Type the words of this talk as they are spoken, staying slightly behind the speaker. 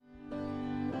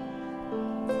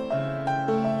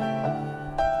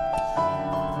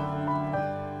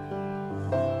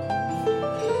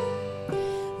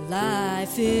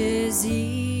is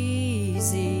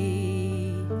easy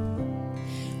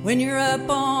when you're up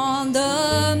on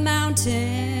the mountain.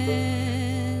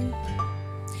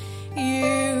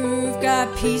 You've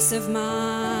got peace of mind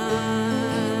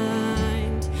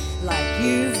like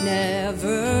you've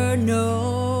never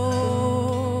known.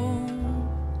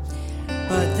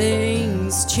 But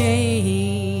things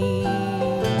change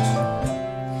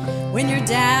when you're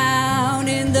down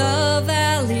in the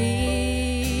valley.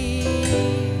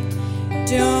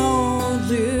 Don't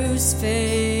lose faith,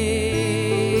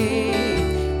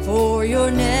 for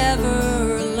you're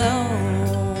never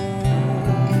alone.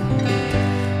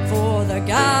 For the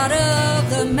God of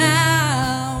the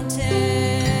mountain,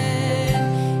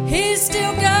 He's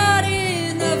still God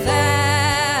in the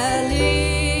valleys.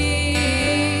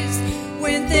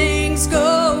 When things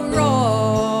go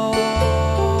wrong,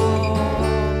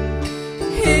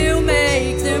 He'll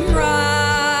make them right.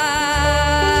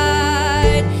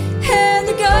 And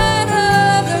the God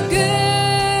of the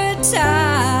good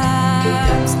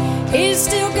times, He's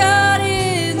still God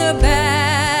in the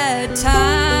bad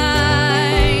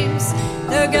times.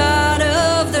 The God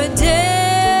of the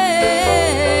day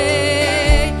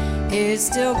is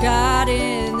still God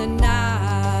in the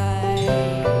night.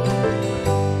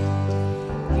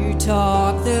 You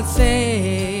talk the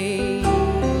faith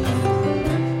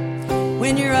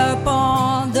when you're up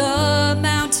on the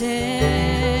mountain.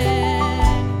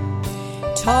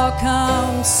 Talk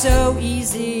comes so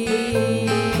easy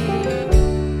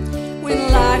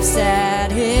when life's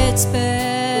at its best,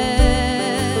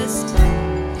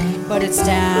 but it's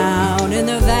down in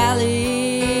the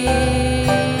valley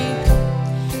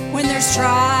when there's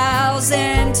trials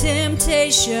and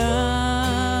temptations.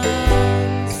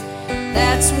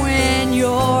 That's when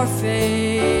your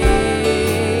faith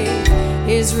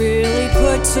is really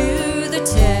put to the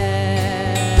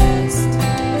test.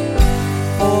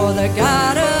 For the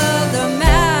God of the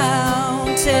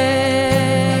mountain,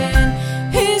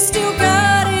 He's still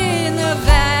God in the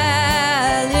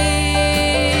valleys.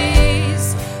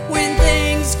 When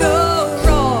things go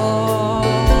wrong,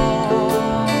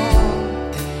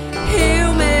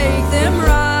 He'll make them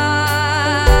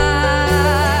right.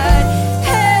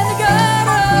 And the God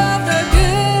of the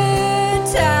good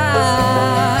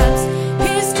times,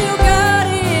 He's still God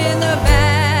in the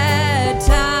bad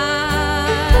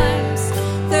times.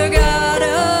 The God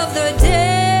of the day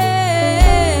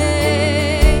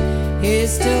is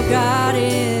still God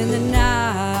in the night.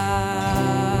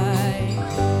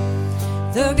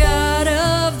 The God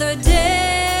of the day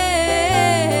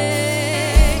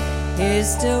is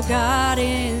still God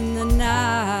in